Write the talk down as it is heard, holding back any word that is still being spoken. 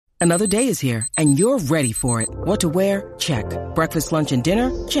Another day is here, and you're ready for it. What to wear? Check. Breakfast, lunch, and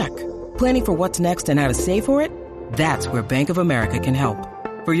dinner? Check. Planning for what's next and how to save for it? That's where Bank of America can help.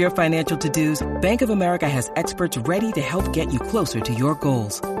 For your financial to-dos, Bank of America has experts ready to help get you closer to your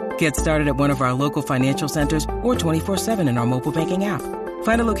goals. Get started at one of our local financial centers or 24/7 in our mobile banking app.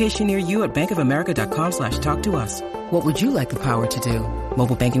 Find a location near you at bankofamerica.com/talktous. What would you like the power to do?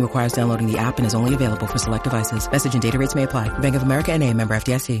 Mobile banking requires downloading the app and is only available for select devices. Message and data rates may apply. Bank of America N.A., member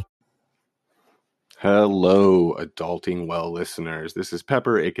FDIC. Hello, Adulting Well listeners. This is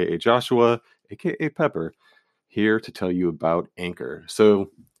Pepper, aka Joshua, aka Pepper, here to tell you about Anchor. So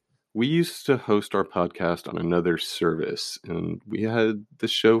we used to host our podcast on another service, and we had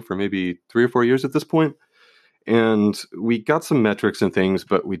this show for maybe 3 or 4 years at this point. And we got some metrics and things,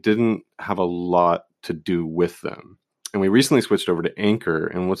 but we didn't have a lot to do with them. And we recently switched over to Anchor.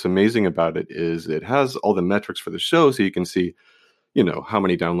 And what's amazing about it is it has all the metrics for the show, so you can see, how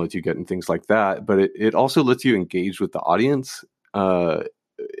many downloads you get and things like that. But it also lets you engage with the audience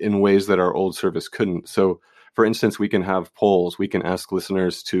in ways that our old service couldn't. So, for instance, we can have polls. We can ask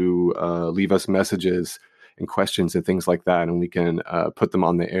listeners to leave us messages and questions and things like that. And we can put them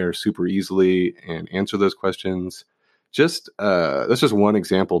on the air super easily and answer those questions. That's just one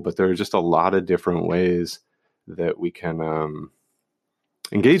example, but there are just a lot of different ways that we can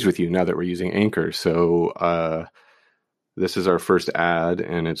engage with you now that we're using Anchor. So this is our first ad,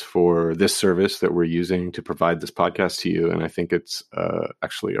 and it's for this service that we're using to provide this podcast to you. And I think it's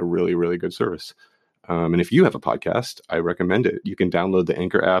actually a really, really good service. And if you have a podcast, I recommend it. You can download the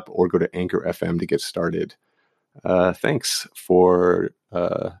Anchor app or go to Anchor FM to get started. Thanks for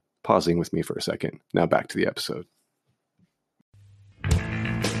pausing with me for a second. Now back to the episode.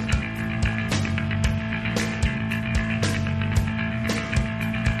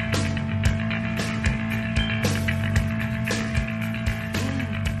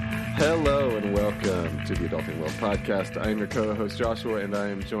 Hello and welcome to the Adulting Well podcast. I am your co-host Joshua, and I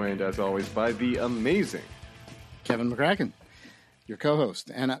am joined, as always, by the amazing Kevin McCracken, your co-host.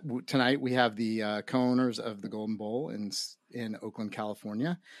 And tonight we have the co-owners of the Golden Bowl in Oakland,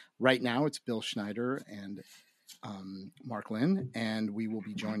 California. Right now it's Bill Schneider and Mark Lynn, and we will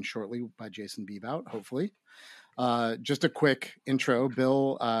be joined shortly by Jason Beebout, hopefully. Just a quick intro.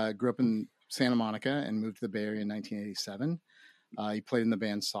 Bill grew up in Santa Monica and moved to the Bay Area in 1987. He played in the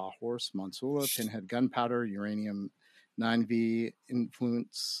band Sawhorse, Monsula, Pinhead Gunpowder, Uranium 9V,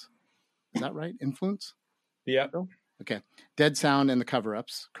 Influence. Is that right? Influence? Yeah. Okay. Dead Sound and the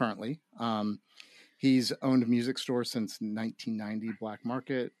Cover-Ups currently. He's owned a music store since 1990, Black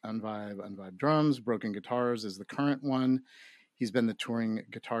Market, Unvibe Drums, Broken Guitars is the current one. He's been the touring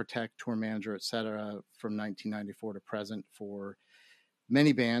guitar tech, tour manager, etc. from 1994 to present for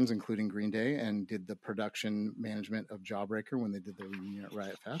many bands, including Green Day, and did the production management of Jawbreaker when they did their reunion at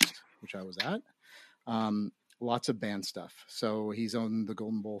Riot Fest, which I was at. Lots of band stuff. So he's owned the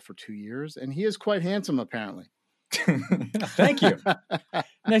Golden Bowl for 2 years, and he is quite handsome, apparently. Thank you.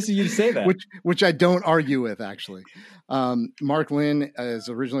 Nice of you to say that. Which I don't argue with, actually. Mark Lynn is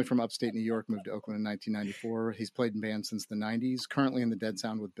originally from upstate New York, moved to Oakland in 1994. He's played in bands since the 90s, currently in the Dead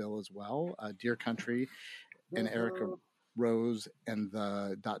Sound with Bill as well. Deer Country and Erica Rose and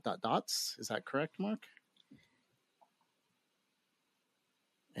the ... Is that correct, Mark?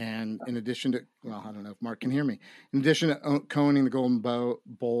 And in addition to, well, I don't know if Mark can hear me. In addition to co-owning the Golden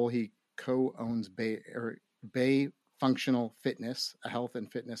Bowl, he co-owns Bay Functional Fitness, a health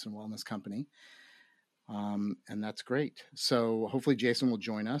and fitness and wellness company. And that's great. So hopefully Jason will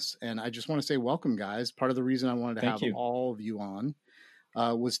join us. And I just want to say welcome, guys. Part of the reason I wanted to have all of you on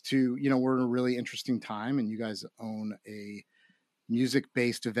was to, we're in a really interesting time, and you guys own a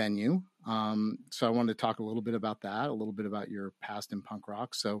music-based venue. So I wanted to talk a little bit about that, a little bit about your past in punk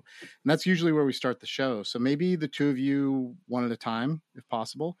rock. So, and that's usually where we start the show. So maybe the two of you, one at a time, if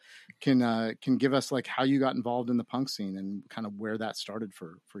possible, can give us like how you got involved in the punk scene and kind of where that started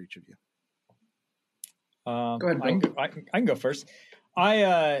for each of you. Go ahead, I can go first.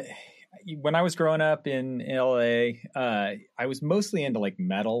 When I was growing up in LA, I was mostly into like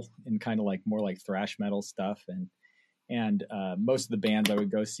metal and kind of like more like thrash metal stuff. And most of the bands I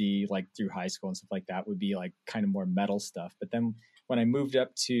would go see like through high school and stuff like that would be like kind of more metal stuff. But then when I moved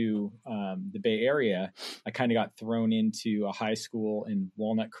up to the Bay Area, I kind of got thrown into a high school in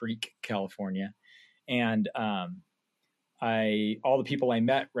Walnut Creek, California. And all the people I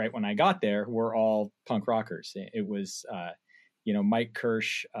met right when I got there were all punk rockers. It was, Mike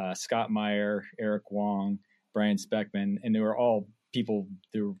Kirsch, Scott Meyer, Eric Wong, Brian Speckman, and they were all people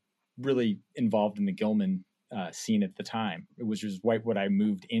that were really involved in the Gilman scene at the time. It was just what I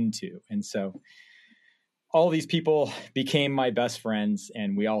moved into. And so all these people became my best friends,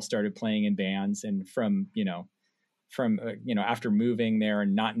 and we all started playing in bands. And from after moving there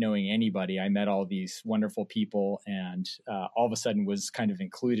and not knowing anybody, I met all these wonderful people, and all of a sudden was kind of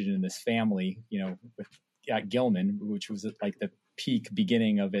included in this family, at Gilman, which was like the peak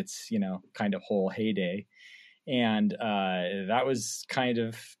beginning of its, kind of whole heyday. And that was kind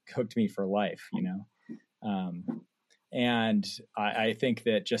of hooked me for life, and I think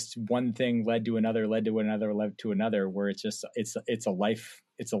that just one thing led to another, where it's a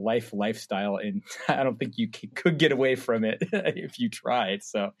lifestyle. And I don't think you could get away from it if you tried.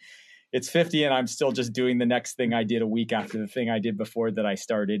 So it's 50 and I'm still just doing the next thing I did a week after the thing I did before that I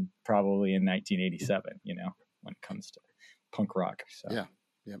started probably in 1987, when it comes to punk rock. So yeah.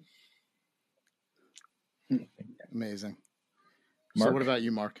 Yep. Amazing. Mark? So what about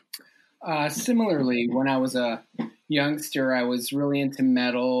you, Mark? Similarly, when I was a youngster, I was really into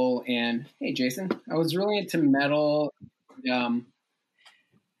metal, and hey, Jason, I was really into metal.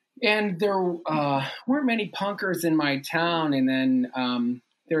 And there weren't many punkers in my town. And then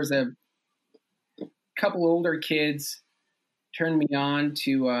there's a couple older kids turned me on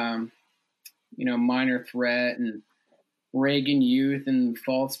to, Minor Threat and Reagan Youth and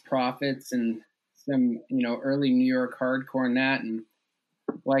False Prophets and some, early New York hardcore and that. And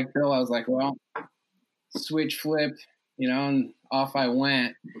like Bill, I was like, well, switch flipped, and off I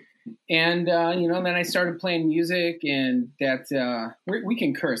went. And, then I started playing music, and that we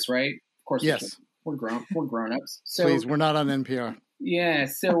can curse, right? Of course. Yes. We're grown-ups. So please, we're not on NPR. Yeah.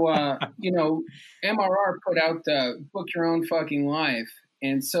 So, MRR put out Book Your Own Fucking Life.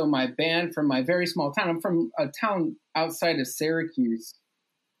 And so my band from my very small town, I'm from a town outside of Syracuse,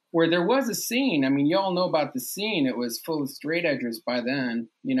 where there was a scene. I mean, you all know about the scene. It was full of straight edgers by then,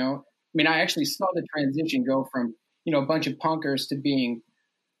 I actually saw the transition go from, a bunch of punkers to being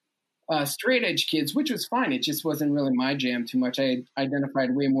straight edge kids, which was fine. It just wasn't really my jam too much. I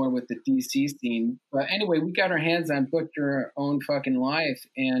identified way more with the DC scene. But anyway, we got our hands on Book Your Own Fucking Life.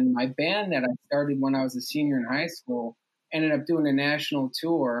 And my band that I started when I was a senior in high school ended up doing a national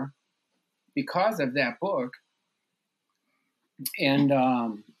tour because of that book. And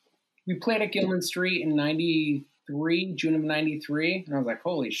we played at Gilman Street in June of 93. And I was like,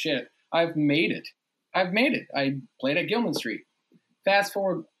 holy shit, I've made it. I played at Gilman Street. Fast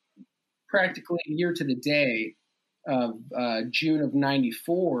forward practically a year to the day of June of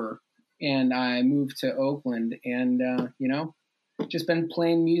 94, and I moved to Oakland, and, just been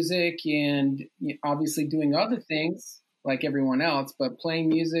playing music and obviously doing other things like everyone else, but playing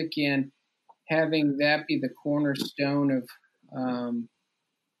music and having that be the cornerstone of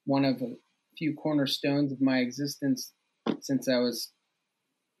one of a few cornerstones of my existence since I was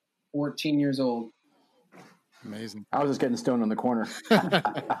 14 years old. Amazing. I was just getting stoned on the corner.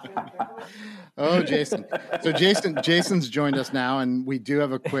 Oh, Jason. So Jason's joined us now, and we do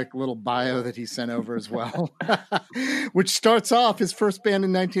have a quick little bio that he sent over as well, which starts off his first band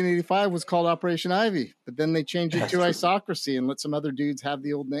in 1985 was called Operation Ivy, but then they changed it to Isocracy and let some other dudes have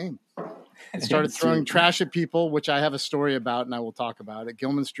the old name. It started throwing trash at people, which I have a story about, and I will talk about it.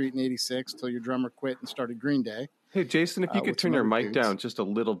 Gilman Street in 86 till your drummer quit and started Green Day. Hey, Jason, if you could turn your mic down just a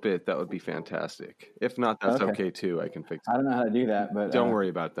little bit, that would be fantastic. If not, that's okay too. I can fix it. I don't know how to do that, but don't worry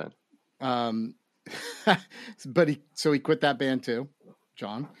about that. But he quit that band too,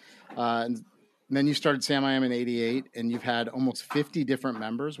 John. And then you started Sam I Am in 88, and you've had almost 50 different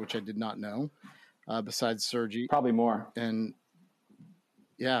members, which I did not know, besides Sergi. Probably more. And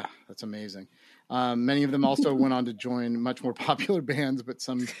yeah, that's amazing. Many of them also went on to join much more popular bands, but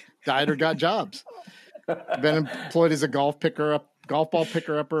some died or got jobs. Been employed as a golf ball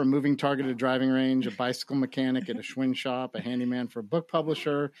picker-upper, a moving target at a driving range, a bicycle mechanic at a Schwinn shop, a handyman for a book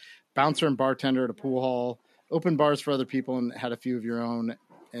publisher, bouncer and bartender at a pool hall, opened bars for other people, and had a few of your own.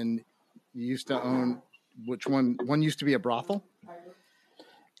 And you used to own, which one? One used to be a brothel?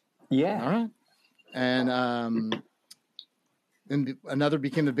 Yeah. All right. And another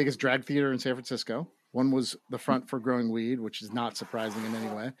became the biggest drag theater in San Francisco. One was the front for Growing Weed, which is not surprising in any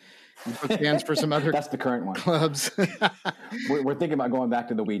way. You booked bands for some other That's the current one. Clubs. We're thinking about going back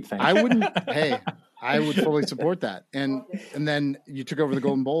to the weed thing. I would fully support that. And then you took over the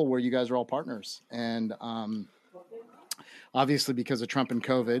Golden Bowl where you guys are all partners. And obviously because of Trump and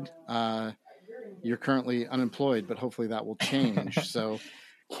COVID, you're currently unemployed, but hopefully that will change. So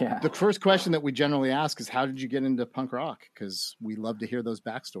yeah. The first question that we generally ask is, how did you get into punk rock? Because we love to hear those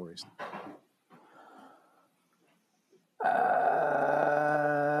backstories.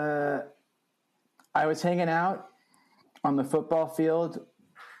 I was hanging out on the football field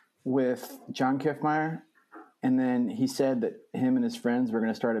with John Kiffmeyer, and then he said that him and his friends were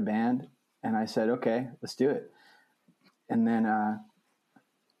going to start a band, And I said, okay, let's do it. And then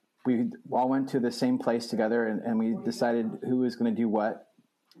we all went to the same place together, and we decided who was going to do what.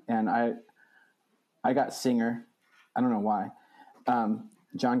 And I got singer. I don't know why.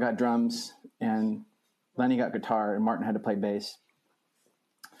 John got drums, and Lenny got guitar, and Martin had to play bass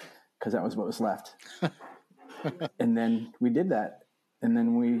because that was what was left. And then we did that. And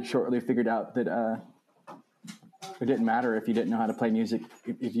then we shortly figured out that it didn't matter if you didn't know how to play music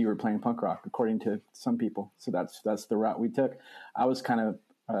if you were playing punk rock, according to some people. So that's the route we took. I was kind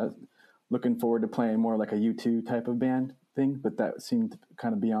of looking forward to playing more like a U2 type of band thing, but that seemed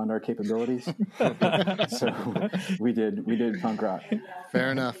kind of beyond our capabilities. So we did punk rock.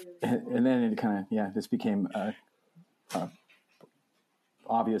 Fair enough. And then it kind of just became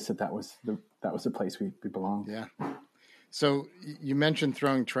obvious that was the place we belonged. Yeah. So you mentioned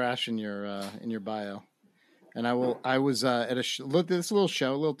throwing trash in your bio, and I was at this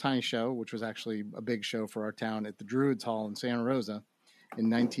little tiny show, which was actually a big show for our town at the Druids Hall in Santa Rosa in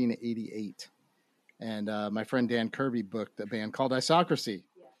 1988. And my friend Dan Kirby booked a band called Isocracy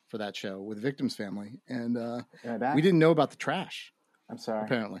for that show with Victim's Family, and we didn't know about the trash. I'm sorry.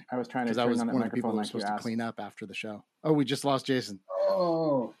 Apparently, I was trying to. Because I was on that one of the people who microphone was supposed like to clean up after the show. Oh, we just lost Jason.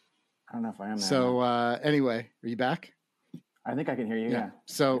 Oh, I don't know if I am. There So anyway, are you back? I think I can hear you. Yeah.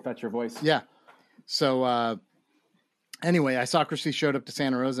 So if that's your voice. Yeah. So anyway, Isocracy showed up to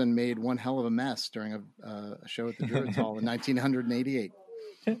Santa Rosa and made one hell of a mess during a show at the Druids Hall in 1988.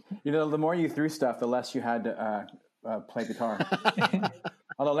 You know, the more you threw stuff, the less you had to play guitar.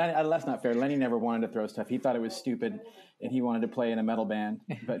 Although that's not fair. Lenny never wanted to throw stuff. He thought it was stupid, and he wanted to play in a metal band,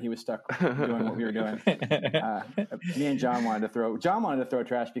 but he was stuck doing what we were doing. Me and John wanted to throw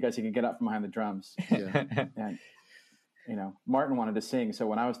trash because he could get up from behind the drums. Yeah. And Martin wanted to sing, so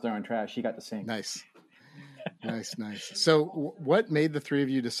when I was throwing trash, he got to sing. Nice. So what made the three of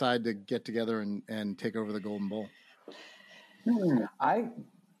you decide to get together and take over the Golden Bowl? I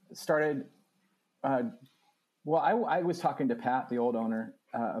started, I was talking to Pat, the old owner,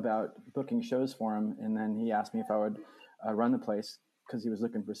 about booking shows for him. And then he asked me if I would run the place because he was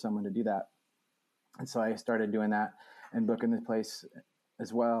looking for someone to do that. And so I started doing that and booking the place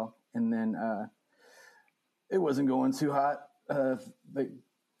as well. And then it wasn't going too hot.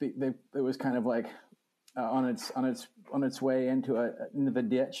 It was kind of like on its way into the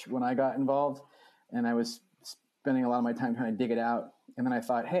ditch when I got involved, and I was spending a lot of my time trying to dig it out. And then I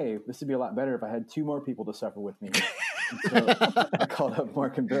thought, hey, this would be a lot better if I had two more people to suffer with me. So I called up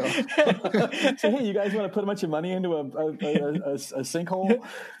Mark and Bill. So, hey, you guys want to put a bunch of money into a sinkhole?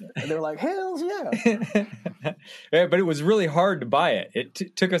 And they were like, hells yeah. Yeah, but it was really hard to buy it.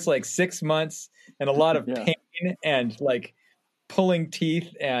 It took us like 6 months and a lot of pain and like pulling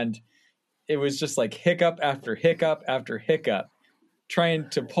teeth. And it was just like hiccup after hiccup after hiccup trying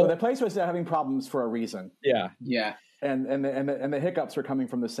to pull. Well, the place was having problems for a reason. Yeah. Yeah. And the hiccups were coming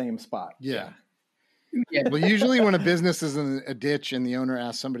from the same spot. Yeah. Yeah. Well, usually when a business is in a ditch and the owner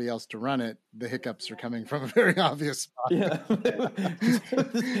asks somebody else to run it, the hiccups are coming from a very obvious spot. Yeah.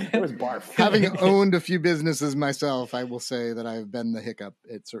 It was barf. Having owned a few businesses myself, I will say that I've been the hiccup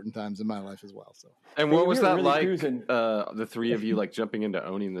at certain times in my life as well. So. And what was that really like? cruising. The three of you like jumping into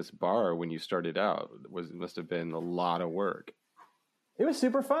owning this bar when you started out must have been a lot of work. It was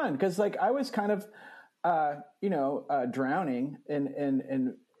super fun because like I was kind of, drowning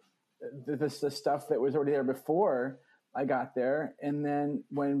in the stuff that was already there before I got there. And then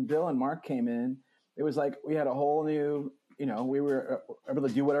when Bill and Mark came in, it was like we had a whole new, we were able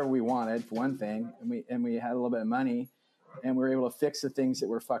to do whatever we wanted for one thing, and we had a little bit of money, and we were able to fix the things that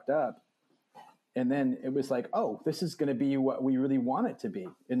were fucked up. And then it was like, oh, this is going to be what we really want it to be,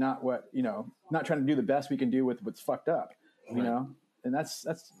 and not what not trying to do the best we can do with what's fucked up, and that's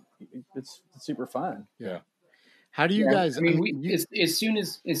it's super fun. Yeah. How do you guys? I mean, as soon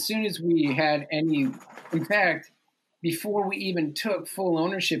as we had any, in fact, before we even took full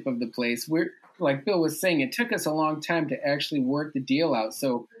ownership of the place, we're like Bill was saying, it took us a long time to actually work the deal out.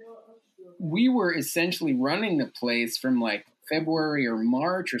 So we were essentially running the place from like February or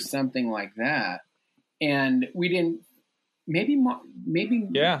March or something like that, and we didn't. Maybe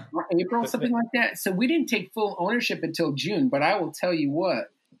April, something like that. So we didn't take full ownership until June. But I will tell you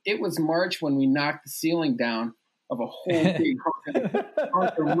what, it was March when we knocked the ceiling down of a whole big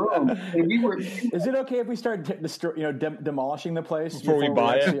room. And we were. Is it okay if we start demolishing the place before we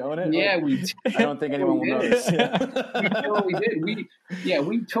buy it? Own it? Yeah, I don't think anyone will notice. Yeah. We totally did.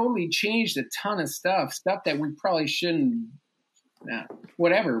 We totally changed a ton of stuff that we probably shouldn't.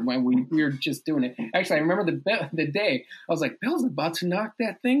 Whatever. When we were just doing it. Actually, I remember the day I was like, Bill's about to knock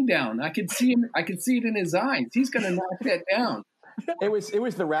that thing down. I could see him. I could see it in his eyes. He's going to knock that down. It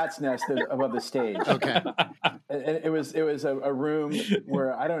was the rat's nest above the stage. Okay. And it was a room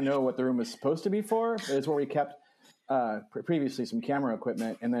where I don't know what the room was supposed to be for, but it's where we kept previously some camera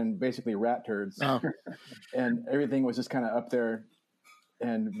equipment and then basically rat turds. Oh. And everything was just kind of up there.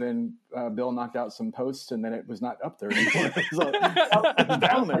 And then Bill knocked out some posts, and then it was not up there anymore. It was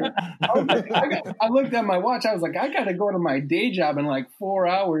down there. I looked at my watch. I was like, I got to go to my day job in like 4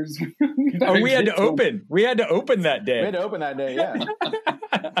 hours. We had to open. We had to open that day. We had to open that day, yeah.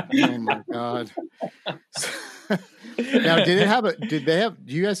 Oh my God. Now, do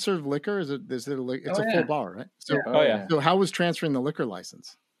you guys serve liquor? Is it a full bar, right? So, yeah. So how was transferring the liquor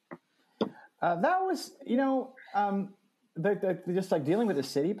license? That was, the just like dealing with the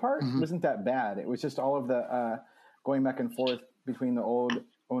city part wasn't that bad. It was just all of the going back and forth between the old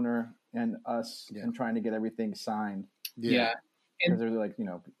owner and us and trying to get everything signed. Yeah. Because they're like,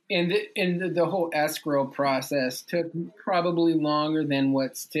 And the whole escrow process took probably longer than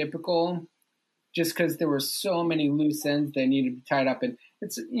what's typical, just because there were so many loose ends that needed to be tied up. And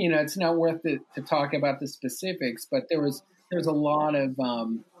it's not worth it to talk about the specifics, but there's a lot of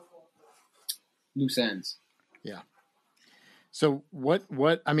loose ends. Yeah. So what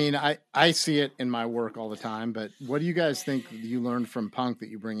I mean, I see it in my work all the time, but what do you guys think you learned from punk that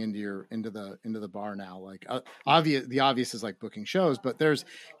you bring into the bar now? Like the obvious is like booking shows, but this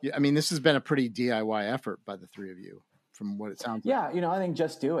has been a pretty DIY effort by the three of you from what it sounds like. Yeah. I think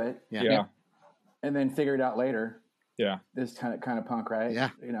just do it. Yeah. And then figure it out later. Yeah. This kind of punk, right?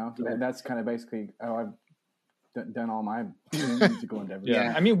 Yeah. And that's kind of basically how I've done all my musical endeavors.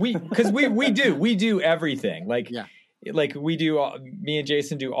 Yeah. I mean, we do everything. Like, yeah. Like we do, me and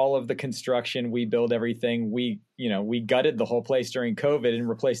Jason do all of the construction. We build everything. We gutted the whole place during COVID and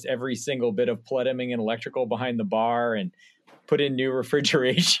replaced every single bit of plumbing and electrical behind the bar and put in new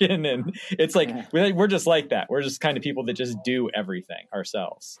refrigeration. And it's like, we're just like that. We're just kind of people that just do everything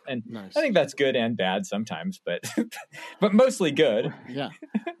ourselves. And nice. I think that's good and bad sometimes, but, but mostly good. Yeah.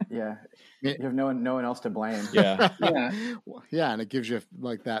 Yeah. You have no one else to blame. Yeah. Yeah. Yeah. And it gives you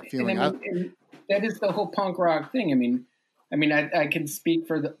like that feeling. And that is the whole punk rock thing. I mean, I can speak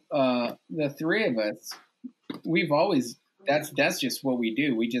for the three of us. We've always, that's just what we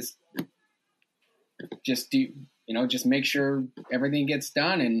do. We just do, just make sure everything gets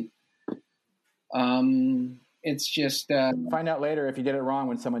done. And it's just find out later if you did it wrong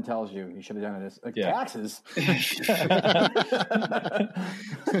when someone tells you should have done it. Like taxes.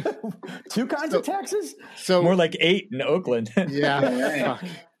 2 kinds of taxes. So more like 8 in Oakland. Yeah.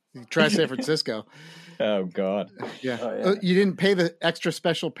 Try San Francisco. Oh God. Yeah. Oh, you didn't pay the extra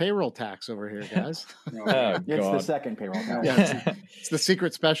special payroll tax over here, guys. It's the second payroll tax. Yeah, it's the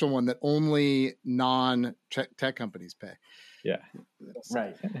secret special one that only non-tech companies pay. Yeah.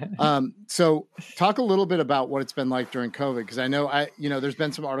 Right. So talk a little bit about what it's been like during COVID, because I know there's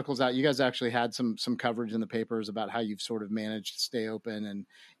been some articles out. You guys actually had some coverage in the papers about how you've sort of managed to stay open, and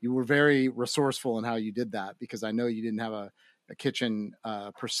you were very resourceful in how you did that, because I know you didn't have a kitchen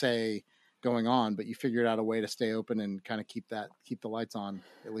per se going on, but you figured out a way to stay open and kind of keep the lights on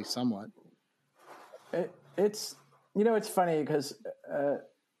at least somewhat. It's funny because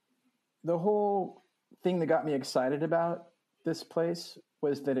the whole thing that got me excited about this place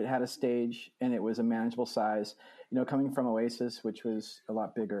was that it had a stage and it was a manageable size. Coming from Oasis, which was a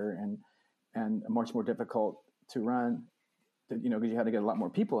lot bigger and much more difficult to run, because you had to get a lot more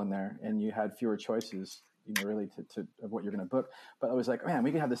people in there and you had fewer choices, really to of what you're going to book. But I was like, man,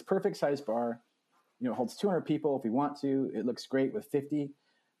 we can have this perfect size bar. It holds 200 people if we want to. It looks great with 50.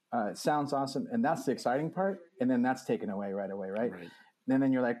 It sounds awesome, and that's the exciting part. And then that's taken away right away, right? And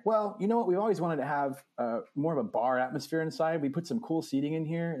then you're like, well, you know what? We've always wanted to have more of a bar atmosphere inside. We put some cool seating in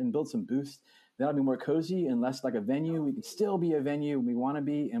here and build some booths. That'll be more cozy and less like a venue. We can still be a venue we want to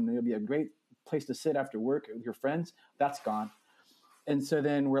be, and it'll be a great place to sit after work with your friends. That's gone. And so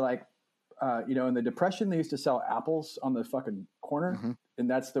then we're like, in the Depression, they used to sell apples on the fucking corner, and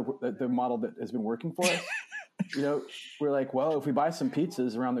that's the model that has been working for us. We're like, well, if we buy some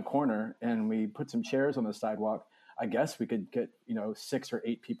pizzas around the corner and we put some chairs on the sidewalk, I guess we could get 6 or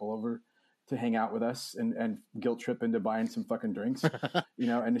 8 people over to hang out with us and guilt trip into buying some fucking drinks,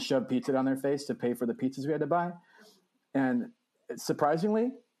 and to shove pizza down their face to pay for the pizzas we had to buy. And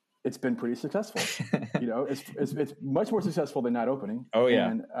surprisingly, it's been pretty successful. It's much more successful than not opening. Oh yeah.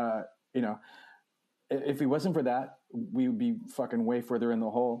 And if it wasn't for that, we would be fucking way further in the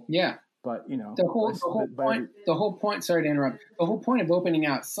hole. Yeah. But the whole point. Sorry to interrupt. The whole point of opening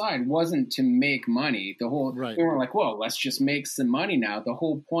outside wasn't to make money. We weren't like, whoa, let's just make some money now. The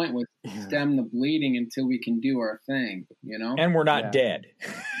whole point was to stem the bleeding until we can do our thing. And we're not dead.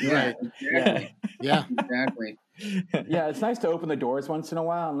 Right. Exactly. Yeah. Exactly. Yeah, it's nice to open the doors once in a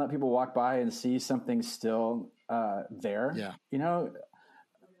while and let people walk by and see something still there. Yeah.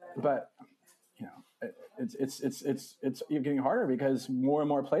 But it's you're getting harder because more and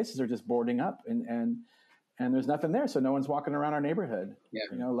more places are just boarding up and there's nothing there, so no one's walking around our neighborhood.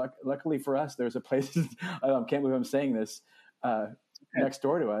 Luckily for us, there's a place I can't believe I'm saying this next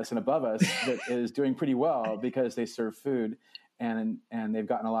door to us and above us that is doing pretty well because they serve food and they've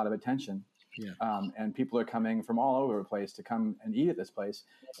gotten a lot of attention. And people are coming from all over the place to come and eat at this place,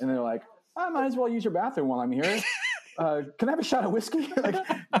 and they're like, I might as well use your bathroom while I'm here. Can I have a shot of whiskey? Like,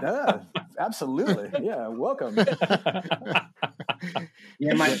 absolutely. Yeah, welcome.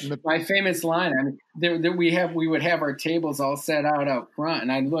 Yeah, my famous line. I mean, we would have our tables all set out front,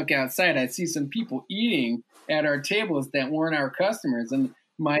 and I'd look outside. I'd see some people eating at our tables that weren't our customers, and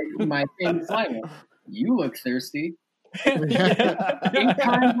my famous line was, "You look thirsty." 8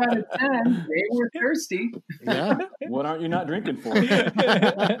 times out of 10, they were thirsty. Yeah. What aren't you not drinking for?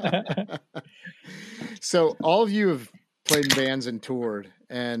 So all of you have played in bands and toured,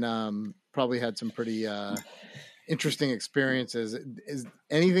 and probably had some pretty interesting experiences. Is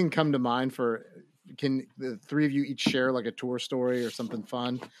anything come to mind can the three of you each share like a tour story or something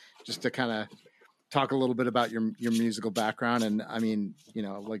fun, just to kind of talk a little bit about your musical background? And I mean,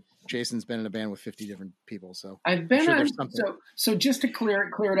 like Jason's been in a band with 50 different people, so I've been so just to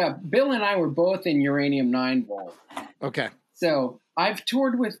clear it up, Bill and I were both in Uranium 9 Volt. Okay. So I've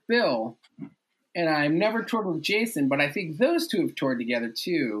toured with Bill, and I've never toured with Jason, but I think those two have toured together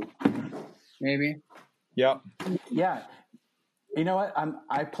too. Maybe. Yeah. Yeah. You know what?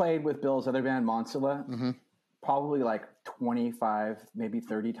 I played with Bill's other band, Monsula, probably like 25, maybe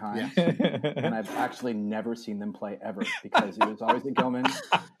 30 times. Yeah. And I've actually never seen them play ever because it was always at Gilman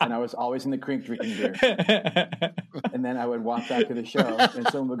and I was always in the creek drinking beer. And then I would walk back to the show and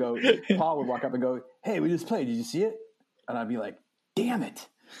someone would go, Paul would walk up and go, "Hey, we just played. Did you see it?" And I'd be like, "Damn it.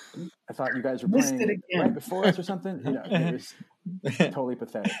 I thought you guys were playing right before us or something." It was totally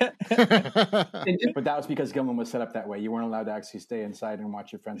pathetic. But that was because Gilman was set up that way. You weren't allowed to actually stay inside and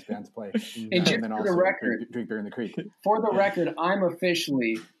watch your friends' bands play. And then also drink beer in the creek. For the record, I'm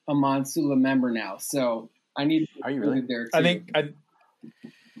officially a Monsula member now, so I need to Are you really? there too. I think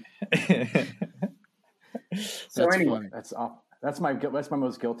so anyway, that's my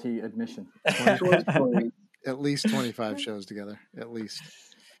most guilty admission. At least 25 shows together. At least.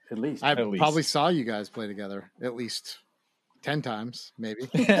 I At least. probably saw you guys play together at least 10 times, maybe.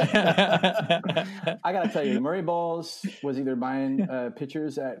 I got to tell you, Murray Bowles was either buying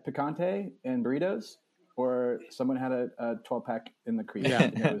pitchers at Picante and burritos, or someone had a 12-pack in the creek. Yeah.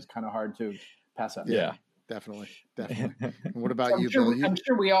 It was kind of hard to pass up. Yeah. Definitely. And what about you, Bill? Bill? I'm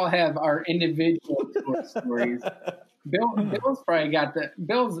sure we all have our individual stories. Bill's probably got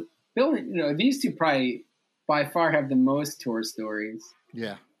Bill. These two probably by far have the most tour stories.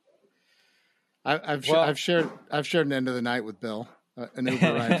 Yeah. I've shared an end of the night with Bill, an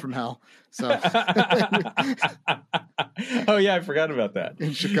Uber ride from hell. So. Oh yeah, I forgot about that.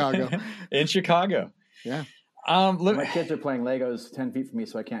 In Chicago. Yeah. My kids are playing Legos 10 feet from me,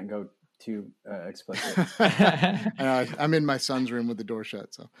 so I can't go too explicit. I'm in my son's room with the door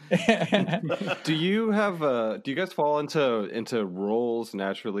shut. So, do you guys fall into roles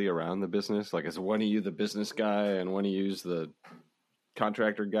naturally around the business? Like, is one of you the business guy and one of you is the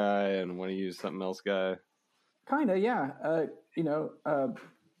contractor guy and one of you is something else guy? Kind of, yeah.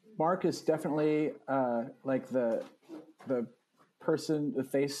 Mark is definitely like the person, the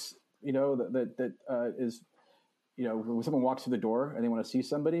face, that is. When someone walks through the door and they want to see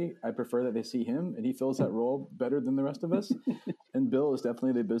somebody, I prefer that they see him, and he fills that role better than the rest of us. And Bill is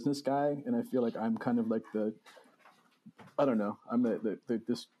definitely the business guy, and I feel like I'm kind of like I'm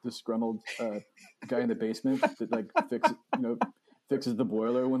the disgruntled guy in the basement that like fixes the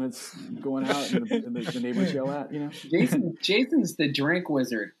boiler when it's going out and the neighbors yell at. Jason's the drink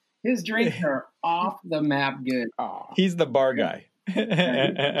wizard. His drinks are off the map good. Oh. He's the bar guy.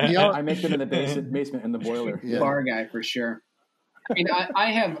 I make them in the basement in the boiler. Yeah. Bar guy for sure. I mean,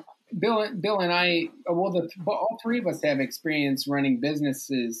 I have Bill and I. Well, all three of us have experience running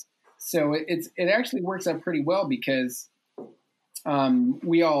businesses, so it actually works out pretty well because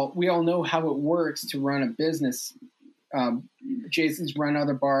we all know how it works to run a business. Jason's run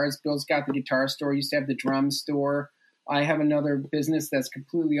other bars. Bill's got the guitar store. Used to have the drum store. I have another business that's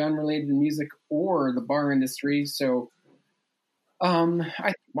completely unrelated to music or the bar industry. So.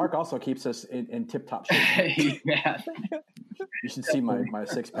 Mark also keeps us in tip-top shape. Yeah. You should see my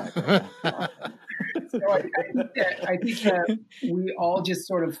six-pack. So I think that we all just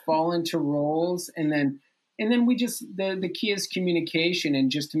sort of fall into roles, and then we just the key is communication,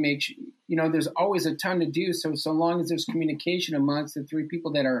 and just to make sure, there's always a ton to do. So long as there's communication amongst the three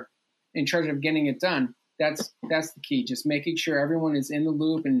people that are in charge of getting it done, that's the key. Just making sure everyone is in the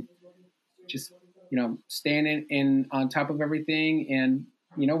loop and just staying in on top of everything. And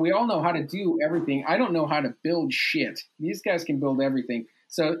we all know how to do everything. I don't know how to build shit. These guys can build everything,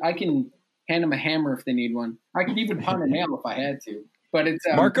 so I can hand them a hammer if they need one. I could even pound a nail if I had to. But it's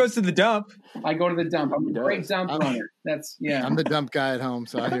Mark goes to the dump. I go to the dump. I'm a great dump runner. That's I'm the dump guy at home,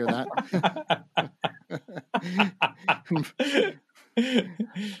 so I hear that.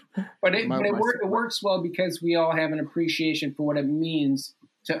 But it works well because we all have an appreciation for what it means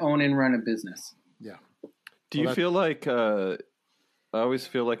to own and run a business. Yeah. Do you feel like I always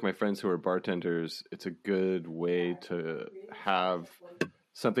feel like my friends who are bartenders, it's a good way to have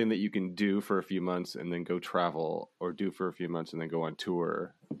something that you can do for a few months and then go travel, or do for a few months and then go on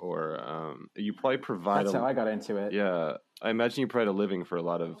tour, or you probably provide. That's how I got into it. Yeah, I imagine you provide a living for a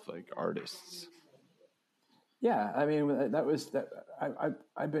lot of like artists. Yeah, I mean that.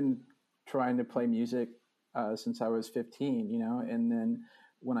 I've been trying to play music since I was 15, and then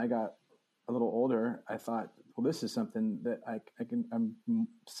when I got a little older, I thought, well, this is something that I'm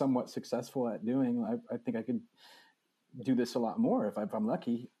somewhat successful at doing. I think I could do this a lot more if I'm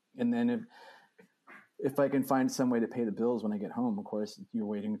lucky. And then if I can find some way to pay the bills when I get home, of course, you're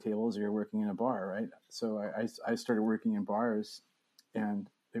waiting tables or you're working in a bar, right? So I started working in bars, and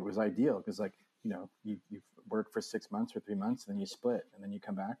it was ideal because you work for 6 months or 3 months, and then you split, and then you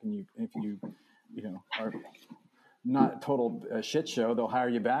come back, and if you are not a total shit show, they'll hire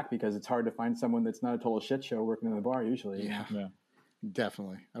you back because it's hard to find someone that's not a total shit show working in the bar usually. Yeah.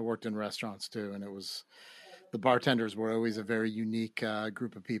 Definitely. I worked in restaurants too, and the bartenders were always a very unique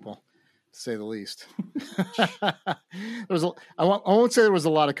group of people, to say the least. I won't say there was a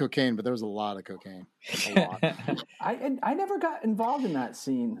lot of cocaine, but there was a lot of cocaine. A lot. I never got involved in that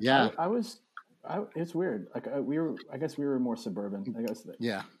scene. Yeah, it's weird. I guess we were more suburban. I guess.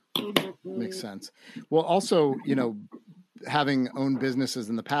 Yeah, makes sense. Well, also, having owned businesses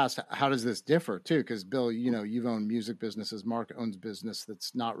in the past, how does this differ too? Because Bill, you've owned music businesses. Mark owns business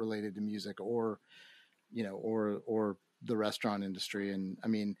that's not related to music, or the restaurant industry. And I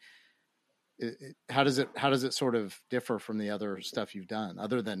mean, how does it sort of differ from the other stuff you've done,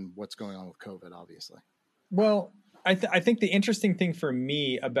 other than what's going on with COVID, obviously? Well, I think the interesting thing for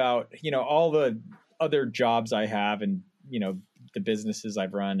me about, all the other jobs I have and, the businesses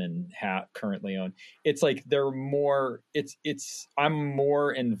I've run and currently own, it's like I'm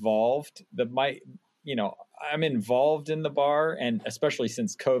more involved. I'm involved in the bar, and especially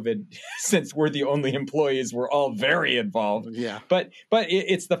since COVID, since we're the only employees, we're all very involved. Yeah. But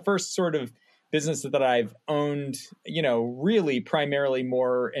it's the first sort of business that I've owned, really primarily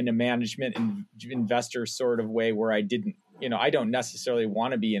more in a management and investor sort of way, where I didn't, I don't necessarily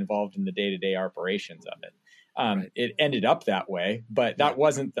want to be involved in the day-to-day operations of it. Right. It ended up that way, but that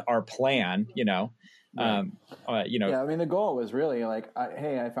wasn't our plan, Right. Yeah, I mean, the goal was really like,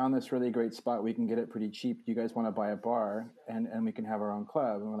 hey, I found this really great spot. We can get it pretty cheap. Do you guys want to buy a bar and we can have our own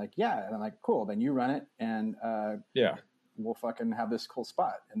club? And we're like, yeah. And I'm like, cool. Then you run it, and we'll fucking have this cool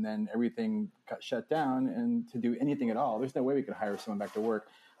spot. And then everything got shut down, and to do anything at all, there's no way we could hire someone back to work.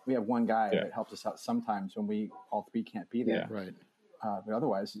 We have one guy that helps us out sometimes when we all three can't be there. Yeah. Right. But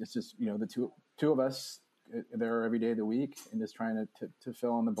otherwise, it's just, the two of us there every day of the week, and just trying to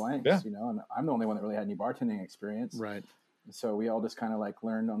fill in the blanks, and I'm the only one that really had any bartending experience. Right. So we all just kind of like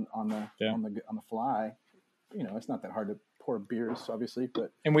learned on the fly. It's not that hard to pour beers, obviously,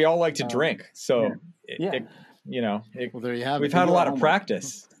 and we all like to drink. So well, there you have it. We've had a lot of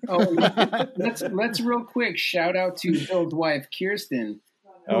practice. Let's real quick shout out to Bill's wife, Kirsten.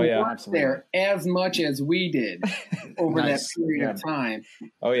 Oh yeah, worked there as much as we did over that period of time.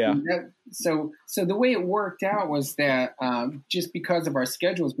 Oh yeah. So the way it worked out was that just because of our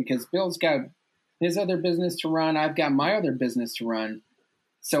schedules, because Bill's got his other business to run, I've got my other business to run.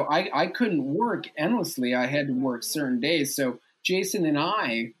 So I couldn't work endlessly. I had to work certain days. So Jason and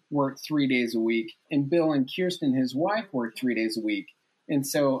I worked 3 days a week, and Bill and Kirsten, his wife, worked 3 days a week. And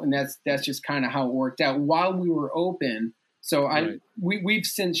that's just kind of how it worked out while we were open. So we've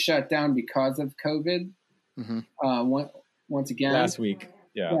since shut down because of COVID. Mm-hmm. Once again, last week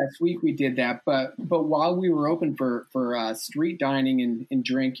we did that. But while we were open for street dining and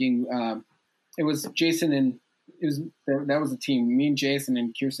drinking, it was Jason and that was a team. Me and Jason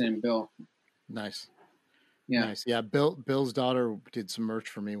and Kirsten and Bill. Nice. Yeah. Nice. Yeah. Bill's daughter did some merch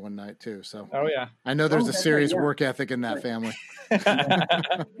for me one night too. So Oh yeah. I know there's a that's serious right, yeah. work ethic in that family.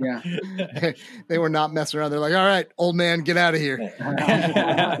 Yeah. They were not messing around. They're like, all right, old man, get out of here.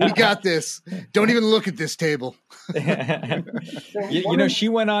 We got this. Don't even look at this table. You know, she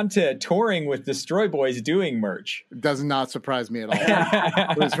went on to touring with Destroy Boys doing merch. It does not surprise me at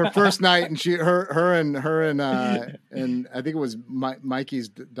all. It was her first night, and her and I think it was Mikey's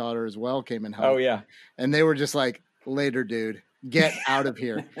daughter as well came and helped. Oh yeah. And they were just like, later, dude, get out of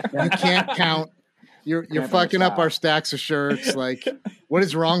here. You can't count. You're fucking up our stacks of shirts. Like, what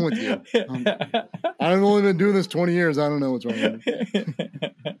is wrong with you? I've only been doing this 20 years. I don't know what's wrong with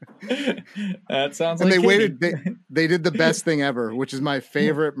me. That sounds and like they waited. They did the best thing ever, which is my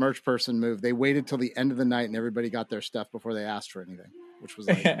favorite merch person move. They waited till the end of the night and everybody got their stuff before they asked for anything, which was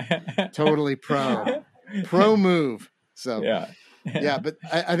like totally pro move. So yeah, but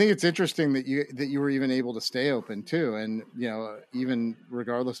I think it's interesting that you were even able to stay open too, and you know, even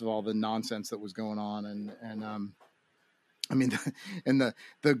regardless of all the nonsense that was going on, and I mean,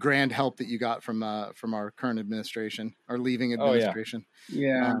 the grand help that you got from our current administration, our leaving administration.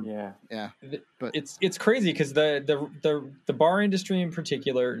 Yeah. But it's crazy because the bar industry in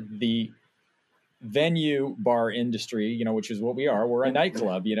particular, the venue bar industry, you know, which is what we are. We're a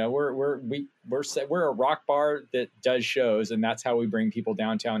nightclub, you know, we're a rock bar that does shows, and that's how we bring people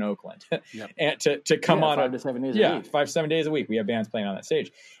downtown Oakland and to come on 5 to 7 days a week. 5-7 days a week. We have bands playing on that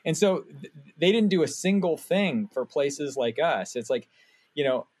stage. And so they didn't do a single thing for places like us. It's like, you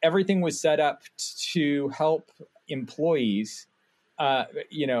know, everything was set up to help employees,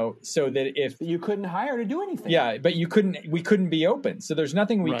 you know, so that if you couldn't hire to do anything. Yeah, but we couldn't be open. So there's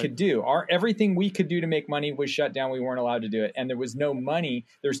nothing we could do. Everything we could do to make money was shut down. We weren't allowed to do it. And there was no money.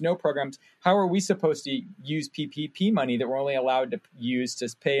 There's no programs. How are we supposed to use PPP money that we're only allowed to use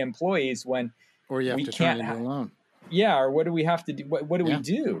to pay employees when or you have we to can't turn it into a loan? Yeah, or what do we have to do? What do we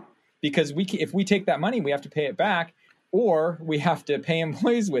do? Because if we take that money, we have to pay it back, or we have to pay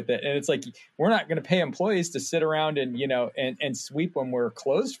employees with it. And it's like, we're not going to pay employees to sit around and, you know, and sweep when we're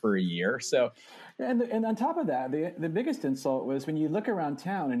closed for a year. So, and on top of that, the biggest insult was when you look around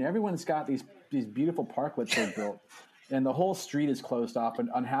town and everyone's got these beautiful parklets they've built, and the whole street is closed off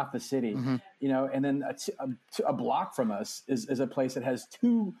on half the city, you know, and then a block from us is a place that has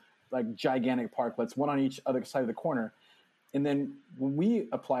two like gigantic parklets, one on each other side of the corner. And then when we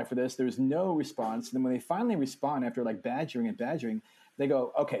apply for this, there's no response. And then when they finally respond after like badgering, they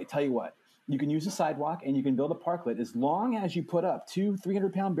go, okay, tell you what, you can use the sidewalk and you can build a parklet as long as you put up 2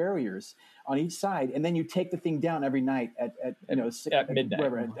 300-pound barriers on each side. And then you take the thing down every night at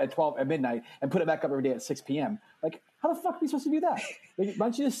midnight, at 12 at midnight, and put it back up every day at 6 p.m. Like, how the fuck are we supposed to do that? Like, why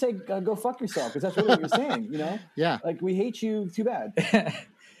don't you just say, go fuck yourself? Because that's really what you're saying, you know? Yeah. Like, we hate you too bad.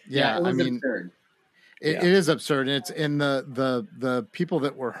 Yeah. It was I mean, absurd. It is absurd. And it's in the people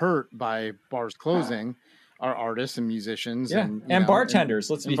that were hurt by bars closing are artists and musicians and bartenders.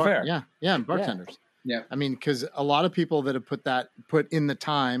 Let's be fair. Yeah. And bartenders. Yeah. I mean, because a lot of people that have put in the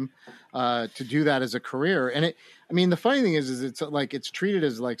time to do that as a career. And the funny thing is it's like, it's treated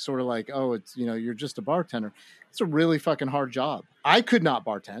as like, sort of like, oh, it's, you know, you're just a bartender. It's a really fucking hard job. I could not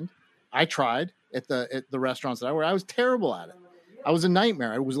bartend. I tried at the restaurants that I were. I was terrible at it. I was a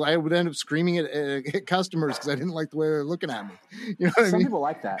nightmare. I would end up screaming at customers because I didn't like the way they were looking at me. You know what I mean? Some people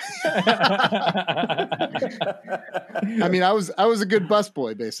like that. I mean, I was a good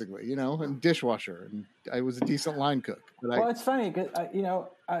busboy basically, you know, and dishwasher, and I was a decent line cook. But it's funny because you know,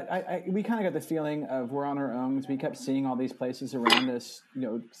 we kind of got the feeling of we're on our own because we kept seeing all these places around us, you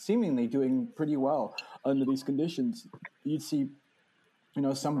know, seemingly doing pretty well under these conditions. You'd see, you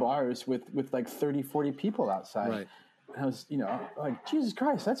know, some bars with like 30, 40 people outside. Right. And I was, you know, like, Jesus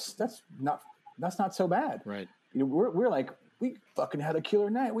Christ, that's not so bad. Right. You know, we're like, we fucking had a killer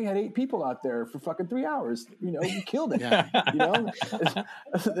night. We had 8 people out there for fucking 3 hours. You know, we killed it. Yeah. You know,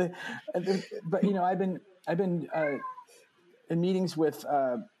 but you know, I've been in meetings with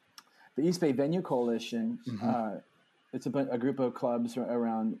the East Bay Venue Coalition. It's a group of clubs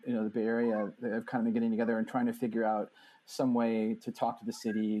around, you know, the Bay Area that have kind of been getting together and trying to figure out some way to talk to the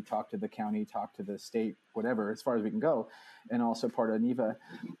city, talk to the county, talk to the state, whatever, as far as we can go, and also part of NEVA.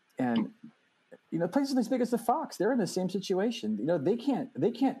 And, you know, places as big as the Fox, they're in the same situation. You know, they can't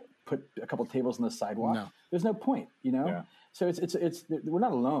put a couple of tables on the sidewalk. No. There's no point, you know? Yeah. So it's we're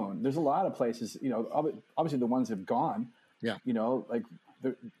not alone. There's a lot of places, you know, obviously the ones that have gone, you know, like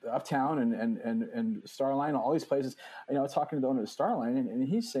the Uptown and Starline, all these places. You know, I was talking to the owner of Starline, and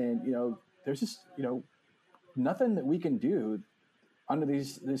he's saying, you know, there's just, you know, nothing that we can do under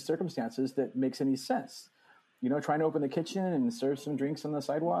these circumstances that makes any sense. trying to open the kitchen and serve some drinks on the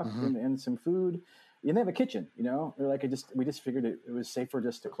sidewalk and some food. And they have a kitchen, They're like, we just figured it was safer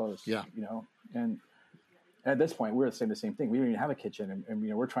just to close, and at this point we were saying the same thing. We don't even have a kitchen and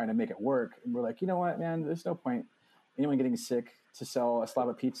we're trying to make it work. And we're like, you know what, man, there's no point anyone getting sick to sell a slab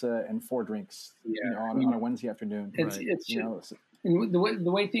of pizza and 4 drinks, on a Wednesday afternoon. It's and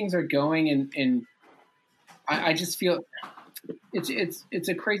the way things are going, and I just feel it's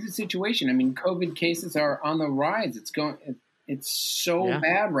a crazy situation. I mean, COVID cases are on the rise. It's so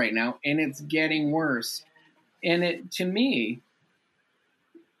bad right now, and it's getting worse. And to me,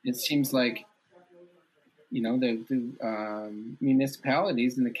 it seems like, the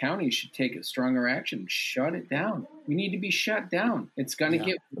municipalities and the counties should take a stronger action. Shut it down. We need to be shut down. It's going to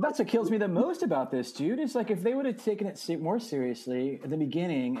get. That's what kills me the most about this, dude. It's like if they would have taken it more seriously at the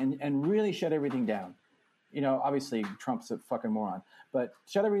beginning and really shut everything down. Obviously Trump's a fucking moron, but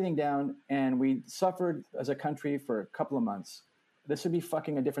shut everything down, and we suffered as a country for a couple of months. This would be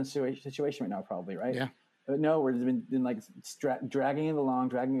fucking a different situation right now, probably, right? Yeah. But no, we've been like dragging it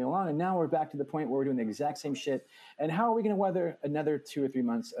along, and now we're back to the point where we're doing the exact same shit. And how are we going to weather another 2 or 3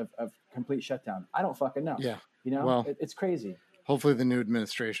 months of complete shutdown? I don't fucking know. Yeah. Well, it's crazy. Hopefully the new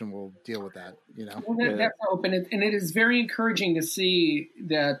administration will deal with that, Well, that's open. And it is very encouraging to see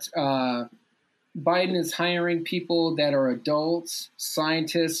that Biden is hiring people that are adults,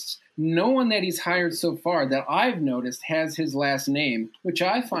 scientists. No one that he's hired so far that I've noticed has his last name, which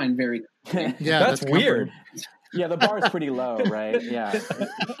I find very that's weird. Yeah, the bar is pretty low, right? Yeah.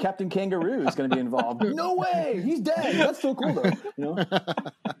 Captain Kangaroo is going to be involved. No way, he's dead. That's so cool, though.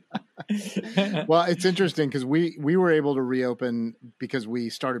 Well, it's interesting because we were able to reopen because we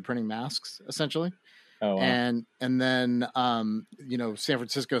started printing masks, essentially. Oh, wow. And then, San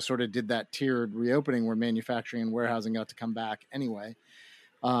Francisco sort of did that tiered reopening where manufacturing and warehousing got to come back anyway.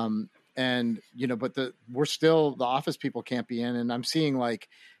 But we're still, the office people can't be in, and I'm seeing like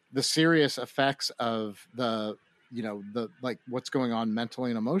the serious effects of the what's going on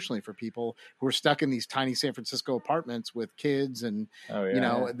mentally and emotionally for people who are stuck in these tiny San Francisco apartments with kids and,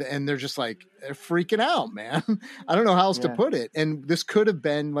 and they're just like, they're freaking out, man. I don't know how else to put it. And this could have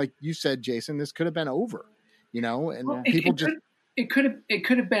been, like you said, Jason, this could have been over, and people it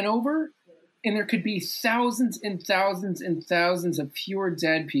could have been over, and there could be thousands and thousands and thousands of fewer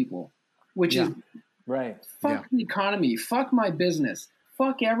dead people, which is right. Fuck the economy. Fuck my business.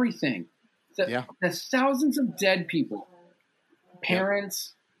 Fuck everything. The thousands of dead people,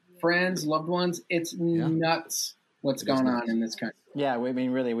 parents, friends, loved ones. It's nuts what's going on in this country. Yeah, I mean,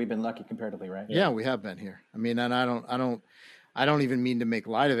 really, we've been lucky comparatively, right? Yeah, we have been here. I mean, and I don't even mean to make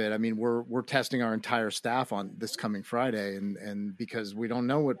light of it. I mean, we're testing our entire staff on this coming Friday, and because we don't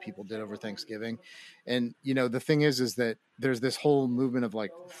know what people did over Thanksgiving, and the thing is that there's this whole movement of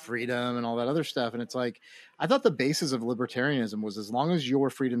like freedom and all that other stuff, and it's like I thought the basis of libertarianism was as long as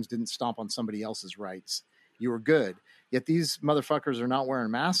your freedoms didn't stomp on somebody else's rights, you were good. Yet these motherfuckers are not wearing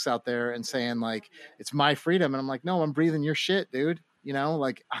masks out there and saying like it's my freedom, and I'm like, no, I'm breathing your shit, dude.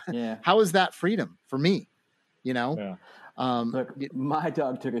 How is that freedom for me? Yeah. Look, my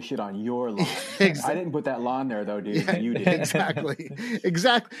dog took a shit on your lawn. Exactly. I didn't put that lawn there, though, dude. You did. Exactly.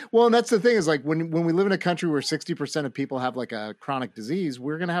 Well, and that's the thing is like when we live in a country where 60% of people have like a chronic disease,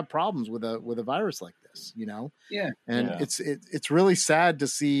 we're going to have problems with a virus like this, Yeah. And it's really sad to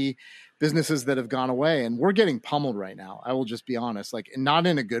see businesses that have gone away, and we're getting pummeled right now. I will just be honest, like not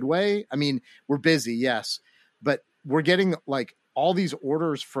in a good way. I mean, we're busy, yes, but we're getting like all these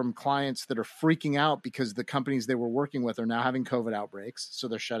orders from clients that are freaking out because the companies they were working with are now having COVID outbreaks. So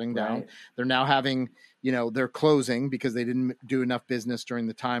they're shutting down. Right. They're now having, they're closing because they didn't do enough business during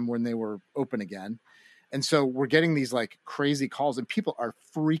the time when they were open again. And so we're getting these like crazy calls and people are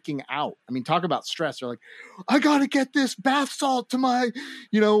freaking out. I mean, talk about stress. They're like, I got to get this bath salt to my,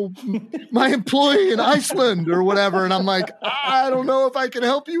 my employee in Iceland or whatever. And I'm like, I don't know if I can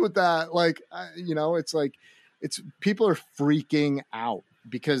help you with that. Like, it's like, people are freaking out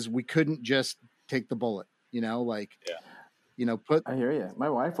because we couldn't just take the bullet, I hear you. My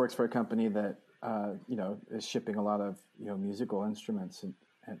wife works for a company that, is shipping a lot of, musical instruments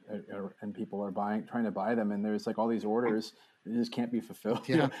and people are trying to buy them. And there's like all these orders that just can't be fulfilled.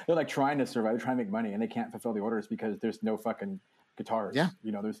 Yeah. They're like trying to survive, trying to make money and they can't fulfill the orders because there's no fucking guitars. Yeah.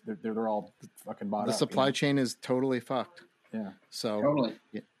 They're all fucking bought up. The supply chain is totally fucked. Yeah. So totally.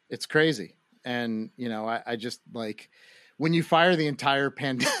 It's crazy. And, I just like when you fire the entire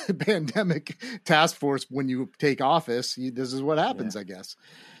pandemic task force, when you take office, this is what happens, I guess,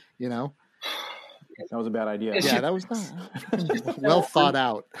 That was a bad idea. Yeah, that was not well thought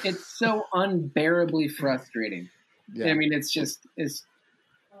out. It's so unbearably frustrating. Yeah. I mean, it's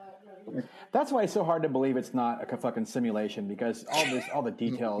That's why it's so hard to believe it's not a fucking simulation, because all the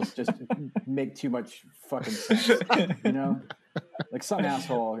details just make too much fucking sense. You know, like some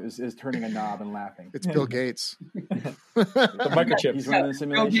asshole is turning a knob and laughing. It's Bill Gates. The microchip. He's running the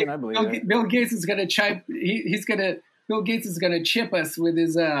simulation. I believe it. Bill Gates is gonna chip. Bill Gates is gonna chip us with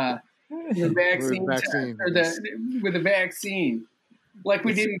his vaccine. With the vaccine. Like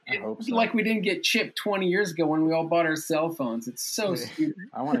we didn't get chipped 20 years ago when we all bought our cell phones. It's so stupid.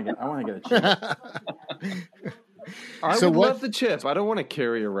 I want to get a chip. I would love the chip. I don't want to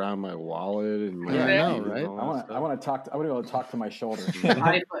carry around my wallet and my I know, right? I want to talk. I want to be able to talk to my shoulder.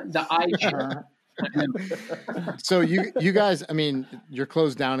 The eye chip. So you guys, I mean, you're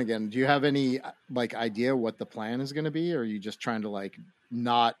closed down again. Do you have any like idea what the plan is going to be, or are you just trying to like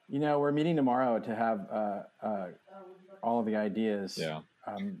not? You know, we're meeting tomorrow to have all of the ideas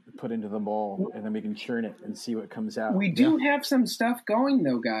put into the bowl, and then we can churn it and see what comes out. We do have some stuff going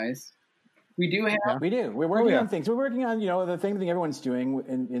though, guys. We do have. We do. We're working on things. We're working on, the same thing everyone's doing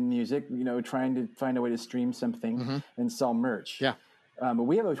in music, trying to find a way to stream something and sell merch. Yeah. But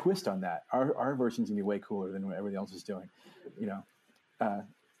we have a twist on that. Our version's gonna be way cooler than what everybody else is doing,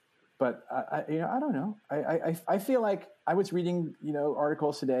 But I don't know. I feel like I was reading,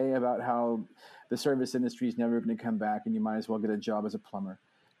 articles today about how the service industry is never going to come back, and you might as well get a job as a plumber,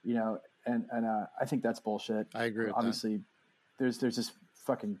 and I think that's bullshit. I agree with Obviously, there's just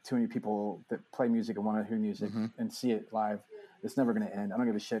fucking too many people that play music and want to hear music and see it live. It's never going to end. I don't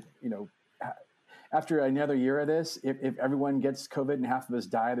give a shit. After another year of this, if everyone gets COVID and half of us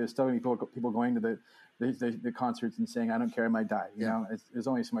die, there's still going to be people going to the concerts and saying, I don't care, I might die. There's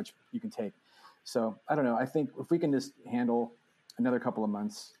only so much you can take. So I don't know. I think if we can just handle another couple of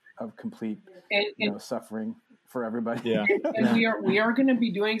months of complete suffering for everybody. Yeah. And we are going to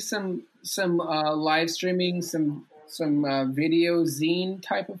be doing some live streaming, some video zine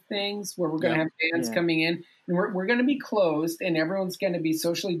type of things where we're going to have bands coming in, and we're going to be closed, and everyone's going to be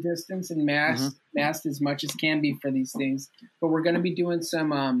socially distanced and masked as much as can be for these things. But we're going to be doing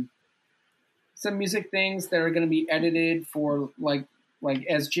some music things that are going to be edited for like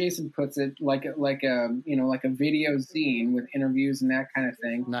as Jason puts it, like a video zine with interviews and that kind of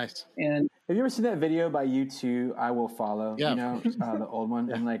thing. Nice. And have you ever seen that video by U2, I Will Follow? Yeah. The old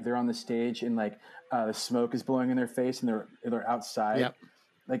one, and like they're on the stage and like the smoke is blowing in their face and they're outside. Yep.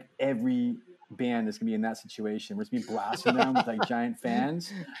 Like every band is gonna be in that situation. We're gonna be blasting them with like giant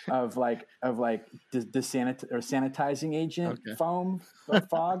fans of sanitizing agent foam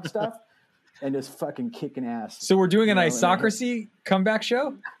fog stuff. And just fucking kicking ass. So we're doing an Isocracy comeback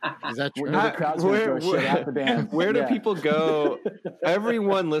show? Is that true? The crowd's going to throw shit at the band. Where do people go?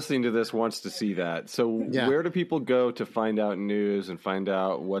 Everyone listening to this wants to see that. So where do people go to find out news and find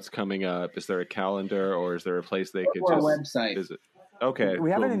out what's coming up? Is there a calendar, or is there a place they could just website visit? Okay.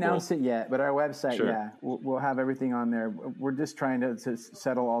 We haven't announced it yet, but our website, we'll have everything on there. We're just trying to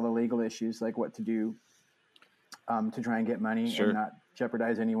settle all the legal issues, like what to do to try and get money and not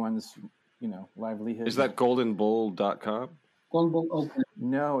jeopardize anyone's livelihood. Is that goldenbull.com? Golden Bull Oakland.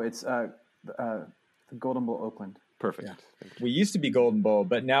 No, it's Golden Bull Oakland. Perfect. Yeah. We used to be Golden Bull,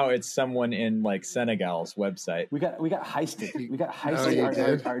 but now it's someone in like Senegal's website. We got heisted. We got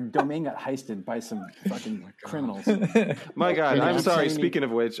heisted. Our domain got heisted by some fucking criminals. My God, I'm sorry. Speaking of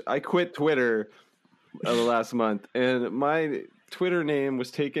which, I quit Twitter the last month, and my Twitter name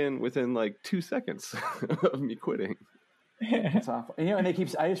was taken within like 2 seconds of me quitting. It's awful. And, and I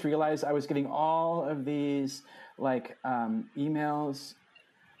just realized I was getting all of these like emails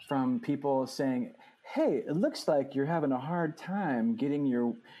from people saying, hey, it looks like you're having a hard time getting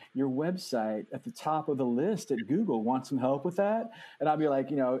your website at the top of the list at Google. Want some help with that? And I'll be like,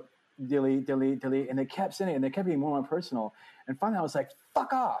 delete. And they kept sending it, and they kept being more and more personal. And finally I was like,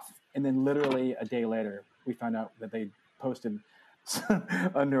 fuck off. And then literally a day later, we found out that they posted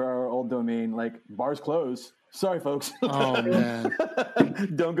under our old domain, like, bars closed. Sorry, folks. Oh, man.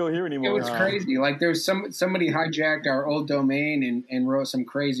 Don't go here anymore. It was crazy. Like, there's somebody hijacked our old domain and wrote some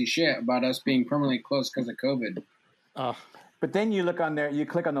crazy shit about us being permanently closed because of COVID. But then you look on there, you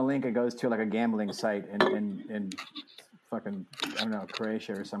click on the link, it goes to like a gambling site in fucking, I don't know,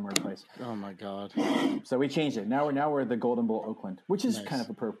 Croatia or somewhere place. Oh my God. So we changed it. Now we're the Golden Bull Oakland, which is kind of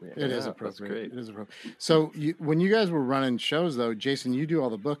appropriate. It is appropriate. It is appropriate. So when you guys were running shows though, Jason, you do all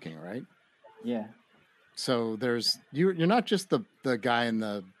the booking, right? Yeah. So you're not just the guy in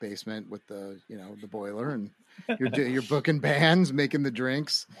the basement with the the boiler, and you're booking bands, making the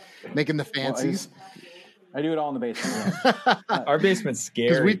drinks, making the fancies. Well, I do it all in the basement. Our basement's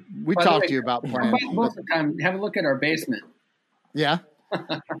scary. We talked to you about plans. Most of the time, have a look at our basement. Yeah,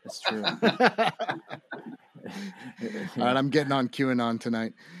 that's true. All right, I'm getting on QAnon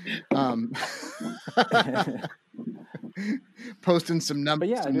tonight. Posting some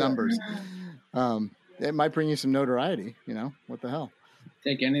numbers. It might bring you some notoriety. What the hell?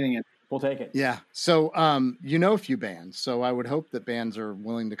 Take anything. We'll take it. Yeah. So, a few bands. So I would hope that bands are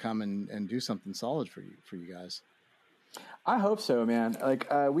willing to come and do something solid for you guys. I hope so, man.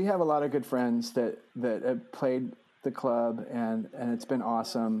 Like we have a lot of good friends that have played the club, and it's been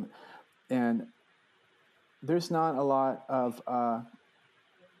awesome. And there's not a lot of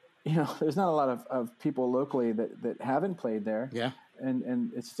of people locally that haven't played there. Yeah.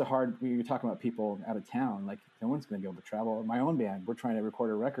 And it's just hard. You're talking about people out of town. Like no one's going to be able to travel. My own band, we're trying to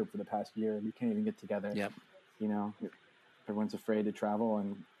record a record for the past year. We can't even get together. Yep. Everyone's afraid to travel,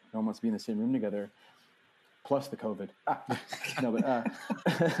 and no one wants to be in the same room together. Plus the COVID.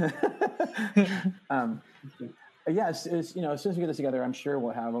 As soon as we get this together, I'm sure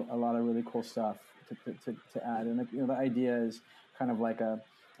we'll have a lot of really cool stuff to add. And the idea is kind of like a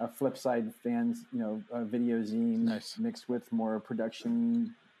flip side fans, a video zine nice. Mixed with more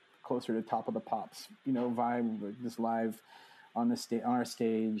production, closer to Top of the Pops, vibe, just live on our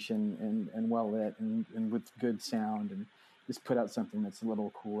stage and well lit and with good sound, and just put out something that's a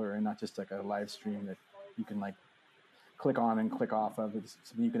little cooler and not just like a live stream that you can like click on and click off of. It's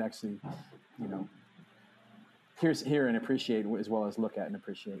something you can actually, hear and appreciate as well as look at and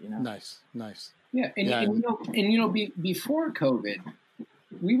appreciate. Nice. Yeah, before COVID,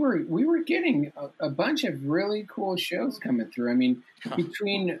 we were getting a bunch of really cool shows coming through. I mean,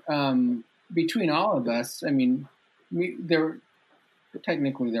 between all of us, I mean, there are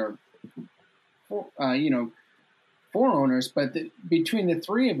four owners, but between the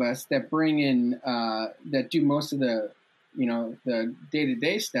three of us that bring in that do most of the the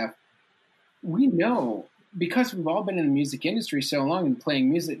day-to-day stuff, we know, because we've all been in the music industry so long and playing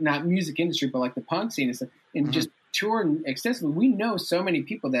music, not music industry, but like the punk scene and stuff, and just touring extensively, we know so many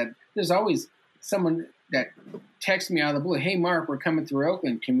people that there's always someone that texts me out of the blue, "Hey Mark, we're coming through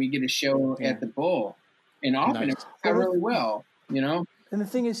Oakland. Can we get a show at the Bull?" And often it's not really well, And the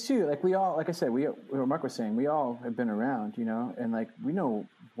thing is too, like we all, like I said, what Mark was saying, we all have been around, and like we know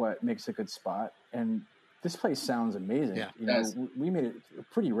what makes a good spot, and this place sounds amazing. Yeah, we made it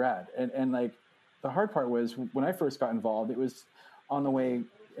pretty rad, and like the hard part was when I first got involved, it was on the way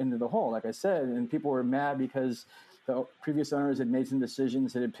into the hole, like I said, and people were mad because the previous owners had made some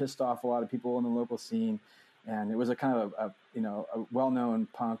decisions that had pissed off a lot of people in the local scene, and it was a kind of a well-known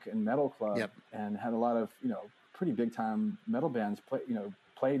punk and metal club, and had a lot of pretty big time metal bands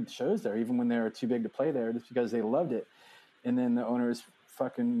played shows there, even when they were too big to play there, just because they loved it. And then the owners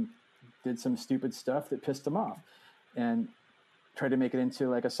fucking did some stupid stuff that pissed them off, and tried to make it into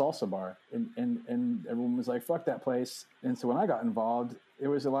like a salsa bar, and everyone was like, fuck that place. And so when I got involved, there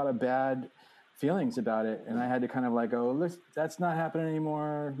was a lot of bad feelings about it, and I had to kind of like go, look, that's not happening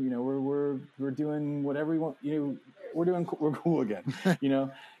anymore. We're doing whatever we want. We're cool again.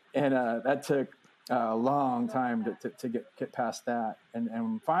 And that took a long time to get past that,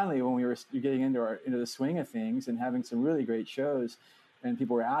 and finally when we were getting into the swing of things and having some really great shows, and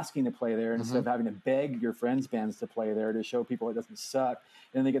people were asking to play there, and instead of having to beg your friends' bands to play there, to show people it doesn't suck,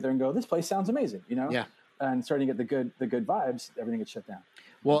 and then they get there and go, this place sounds amazing, and starting to get the good vibes, everything gets shut down.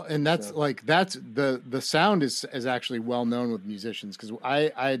 Well, and that's the sound is actually well known with musicians, because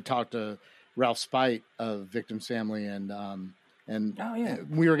I had talked to Ralph Spite of Victim's Family, and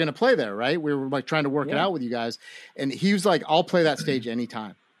we were going to play there, right? We were like trying to work it out with you guys, and he was like, I'll play that stage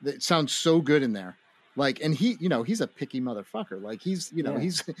anytime. It sounds so good in there. Like, and he, he's a picky motherfucker. Like he's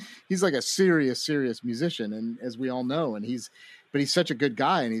like a serious musician. And as we all know, but he's such a good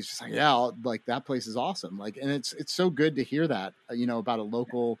guy, and he's just like, like that place is awesome. Like, and it's so good to hear that, about a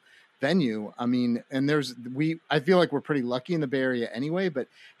local venue. I mean, and I feel like we're pretty lucky in the Bay Area anyway, but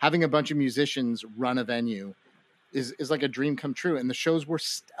having a bunch of musicians run a venue is like a dream come true. And the shows were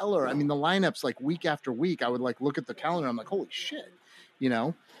stellar. I mean, the lineups, like week after week, I would like look at the calendar. I'm like, holy shit,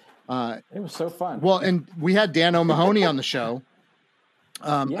 it was so fun. Well, and we had Dan O'Mahony on the show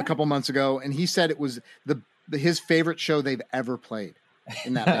a couple months ago, and he said it was his favorite show they've ever played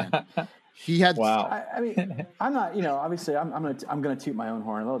in that band. He had, wow. I mean, I'm not, obviously I'm gonna toot my own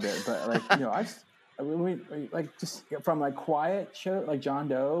horn a little bit, but like, just from like quiet show, like John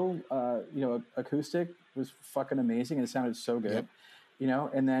Doe, acoustic was fucking amazing, and it sounded so good.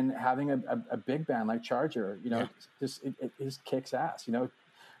 Yep. And then having a big band like Charger, just it just kicks ass,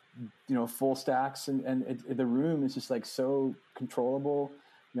 full stacks, and the room is just like so controllable.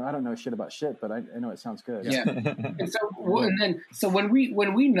 I don't know shit about shit, but I know it sounds good. Yeah. And so when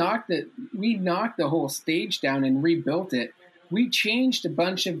we knocked the whole stage down and rebuilt it, we changed a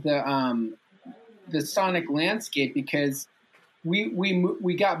bunch of the the sonic landscape because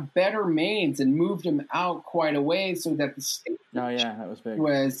we got better mains and moved them out quite a way so that the stage that was big.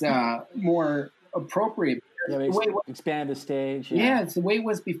 Was more appropriate. Yeah, we expanded the stage. Yeah, it's the way it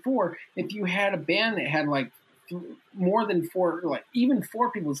was before. If you had a band that had like more than four, like even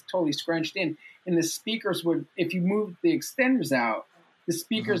four people was totally scrunched in, and the speakers would, if you moved the extenders out, the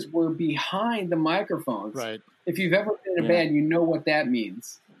speakers were behind the microphones. Right. If you've ever been in a band, you know what that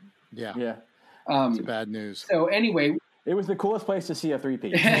means. Yeah. Yeah. It's bad news. So anyway, it was the coolest place to see a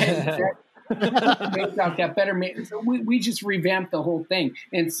three-piece. Got better. So we just revamped the whole thing,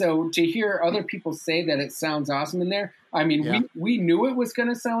 and so to hear other people say that it sounds awesome in there, I mean, we knew it was going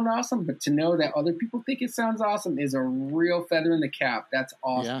to sound awesome, but to know that other people think it sounds awesome is a real feather in the cap. That's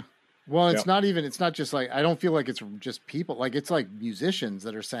awesome. Yeah. Well, it's not just like, I don't feel like it's just people, like it's like musicians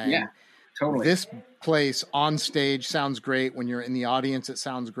that are saying, totally. This place on stage sounds great. When you're in the audience, it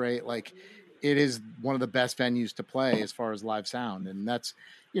sounds great. Like it is one of the best venues to play as far as live sound. And that's,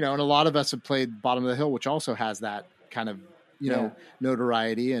 and a lot of us have played Bottom of the Hill, which also has that kind of,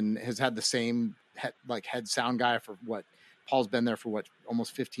 notoriety and has had the same head sound guy for Paul's been there for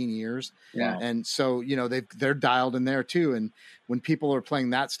almost 15 years. Yeah. And so, they're dialed in there too. And when people are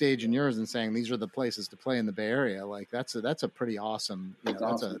playing that stage in yours and saying, these are the places to play in the Bay Area, like that's a pretty awesome,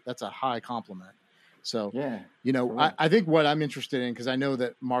 that's a high compliment. So, I think what I'm interested in, cause I know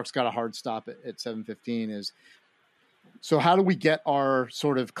that Mark's got a hard stop at 7:15 is, so how do we get our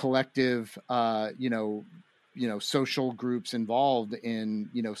sort of collective, social groups involved in,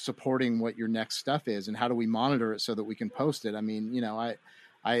 supporting what your next stuff is, and how do we monitor it so that we can post it? I mean,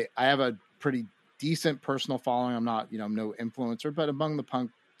 I have a pretty decent personal following. I'm not, I'm no influencer, but among the punk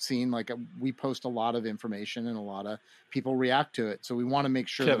scene, like we post a lot of information and a lot of people react to it. So we want to make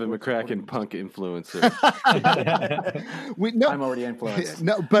sure Kevin McCracken, punk influencer. I'm already influenced.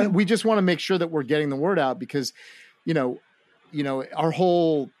 No, but we just want to make sure that we're getting the word out because, our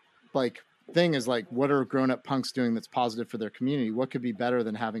whole thing is what are grown-up punks doing that's positive for their community? What could be better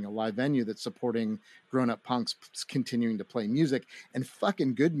than having a live venue that's supporting grown-up punks continuing to play music and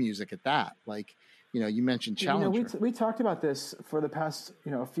fucking good music at that? You mentioned Challenger. We talked about this for the past,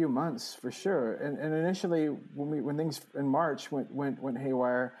 a few months for sure. And initially when things in March went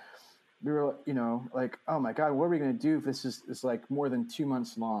haywire, we were, oh my God, what are we going to do if this is more than 2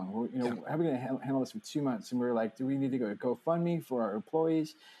 months long? How are we going to handle this for 2 months? And we were like, do we need to go to GoFundMe for our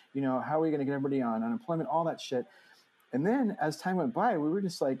employees? How are we going to get everybody on unemployment, all that shit. And then as time went by, we were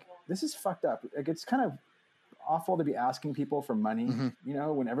just like, this is fucked up. It's kind of awful to be asking people for money,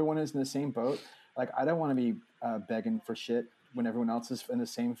 when everyone is in the same boat. I don't want to be begging for shit when everyone else is in the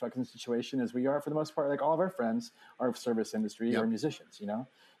same fucking situation as we are for the most part. All of our friends are service industry or musicians,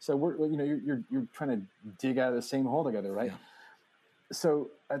 So we're, you're trying to dig out of the same hole together, right? Yeah.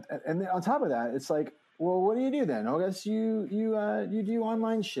 So, and then on top of that, it's like, well, what do you do then? I guess you do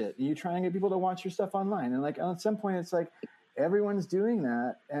online shit. You try and get people to watch your stuff online, and at some point, it's like everyone's doing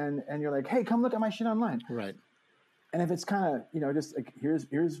that, and you're like, hey, come look at my shit online, right? And if it's kind of just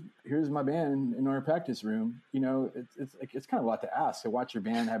here's my band in our practice room, it's kind of a lot to ask to watch your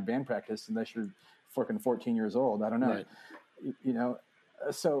band have band practice unless you're fucking 14 years old. I don't know, right.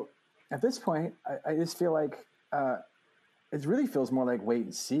 So at this point, I just feel like it really feels more like wait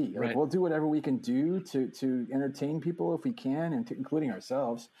and see. Right. We'll do whatever we can do to entertain people if we can, and including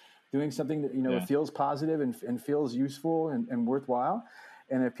ourselves, doing something that feels positive and feels useful and worthwhile.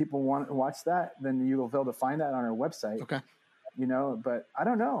 And if people want to watch that, then you'll be able to find that on our website. Okay. But I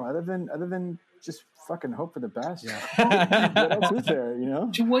don't know. Other than just fucking hope for the best. Yeah. What else is there?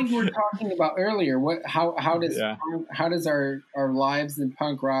 To what you were talking about earlier, how does our lives in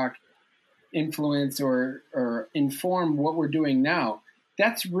punk rock influence or inform what we're doing now?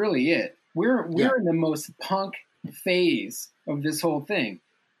 That's really it. We're in the most punk phase of this whole thing.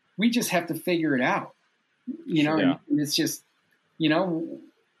 We just have to figure it out. And it's just. You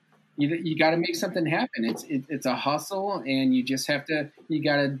got to make something happen. It's a hustle, and you just have to. You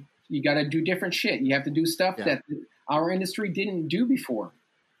got to do different shit. You have to do stuff that our industry didn't do before.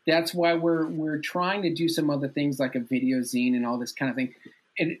 That's why we're trying to do some other things like a video zine and all this kind of thing.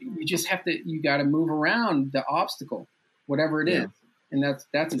 And you just have to. You got to move around the obstacle, whatever it is, and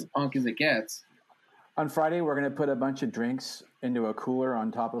that's as punk as it gets. On Friday, we're going to put a bunch of drinks into a cooler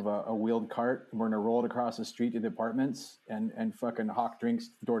on top of a wheeled cart. We're going to roll it across the street to the apartments and fucking hawk drinks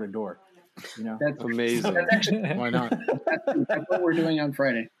door to door. That's amazing. That's actually, why not? That's what we're doing on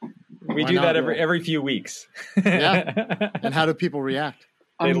Friday. We do that every few weeks. Yeah. And how do people react?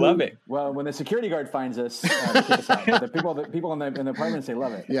 They love it. Well, when the security guard finds us, the people in the apartments, they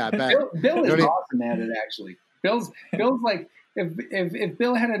love it. Yeah, I bet. Bill is awesome at it, actually. Bill's like, if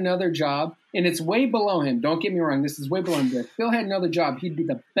Bill had another job, and it's way below him, don't get me wrong, this is way below him, but if Bill had another job, he'd be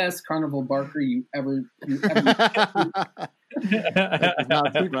the best carnival barker you ever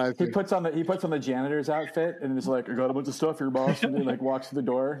Not He surprising. puts on the janitor's outfit and is like, I got a bunch of stuff here, boss. And he like walks to the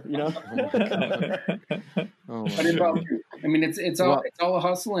door, you know? Oh, But in Bell, I mean, it's all a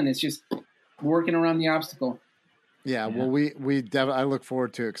hustle, and it's just working around the obstacle. yeah, well, I look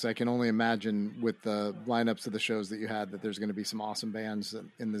forward to it because I can only imagine with the lineups of the shows that you had that there's going to be some awesome bands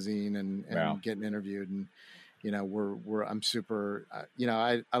in the zine and getting interviewed, and you know I'm super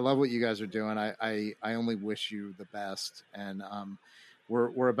I love what you guys are doing. I only wish you the best, and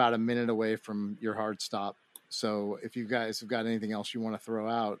we're about a minute away from your hard stop. So if you guys have got anything else you want to throw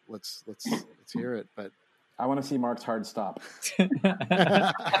out, let's hear it. But I want to see Mark's hard stop.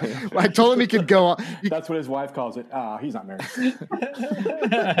 I told him he could go on. That's what his wife calls it. He's not married.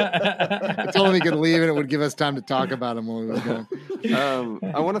 I told him he could leave, and it would give us time to talk about him while we was going.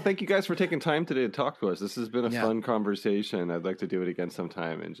 I want to thank you guys for taking time today to talk to us. This has been a fun conversation. I'd like to do it again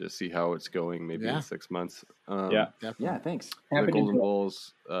sometime and just see how it's going, maybe in 6 months. Yeah, thanks. The Golden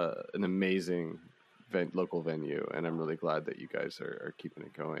Bowl's an amazing local venue, and I'm really glad that you guys are keeping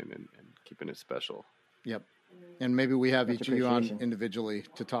it going and keeping it special. Yep. And maybe we have each of you on individually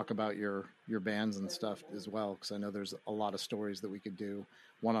to talk about your bands and stuff as well, because I know there's a lot of stories that we could do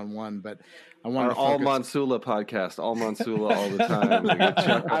one-on-one, but I want to all Monsula podcast, all Monsula all the time.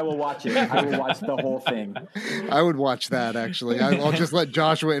 I will watch it. I will watch the whole thing. I would watch that, actually. I'll just let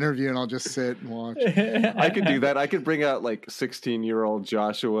Joshua interview, and I'll just sit and watch. I could do that. I could bring out like 16-year-old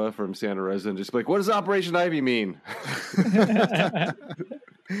Joshua from Santa Rosa and just be like, what does Operation Ivy mean?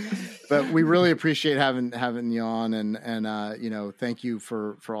 But we really appreciate having you on, and thank you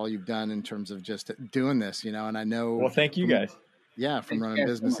for all you've done in terms of just doing this, and I know. Well, thank you guys. Yeah, from running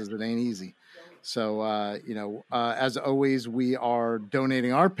businesses, it ain't easy. So, as always, we are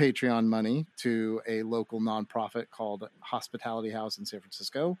donating our Patreon money to a local nonprofit called Hospitality House in San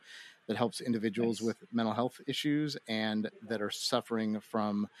Francisco that helps individuals with mental health issues and that are suffering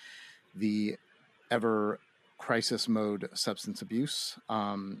from the ever crisis mode substance abuse.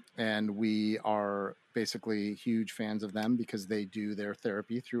 And we are basically huge fans of them because they do their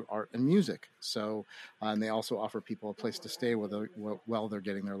therapy through art and music. So, and they also offer people a place to stay while they're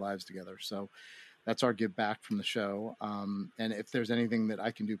getting their lives together. So that's our give back from the show. And if there's anything that I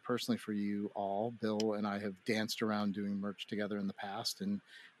can do personally for you all, Bill and I have danced around doing merch together in the past, and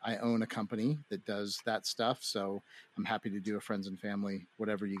I own a company that does that stuff. So I'm happy to do a friends and family,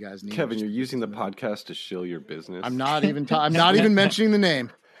 whatever you guys need. Kevin, you're using the podcast to shill your business. I'm not even mentioning the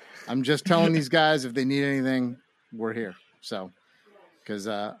name. I'm just telling these guys if they need anything, we're here. So, because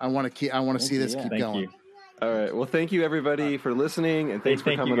I want to see this keep going. All right. Well, thank you everybody for listening, and thanks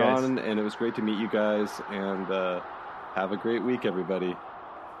for coming on. And it was great to meet you guys. And have a great week, everybody.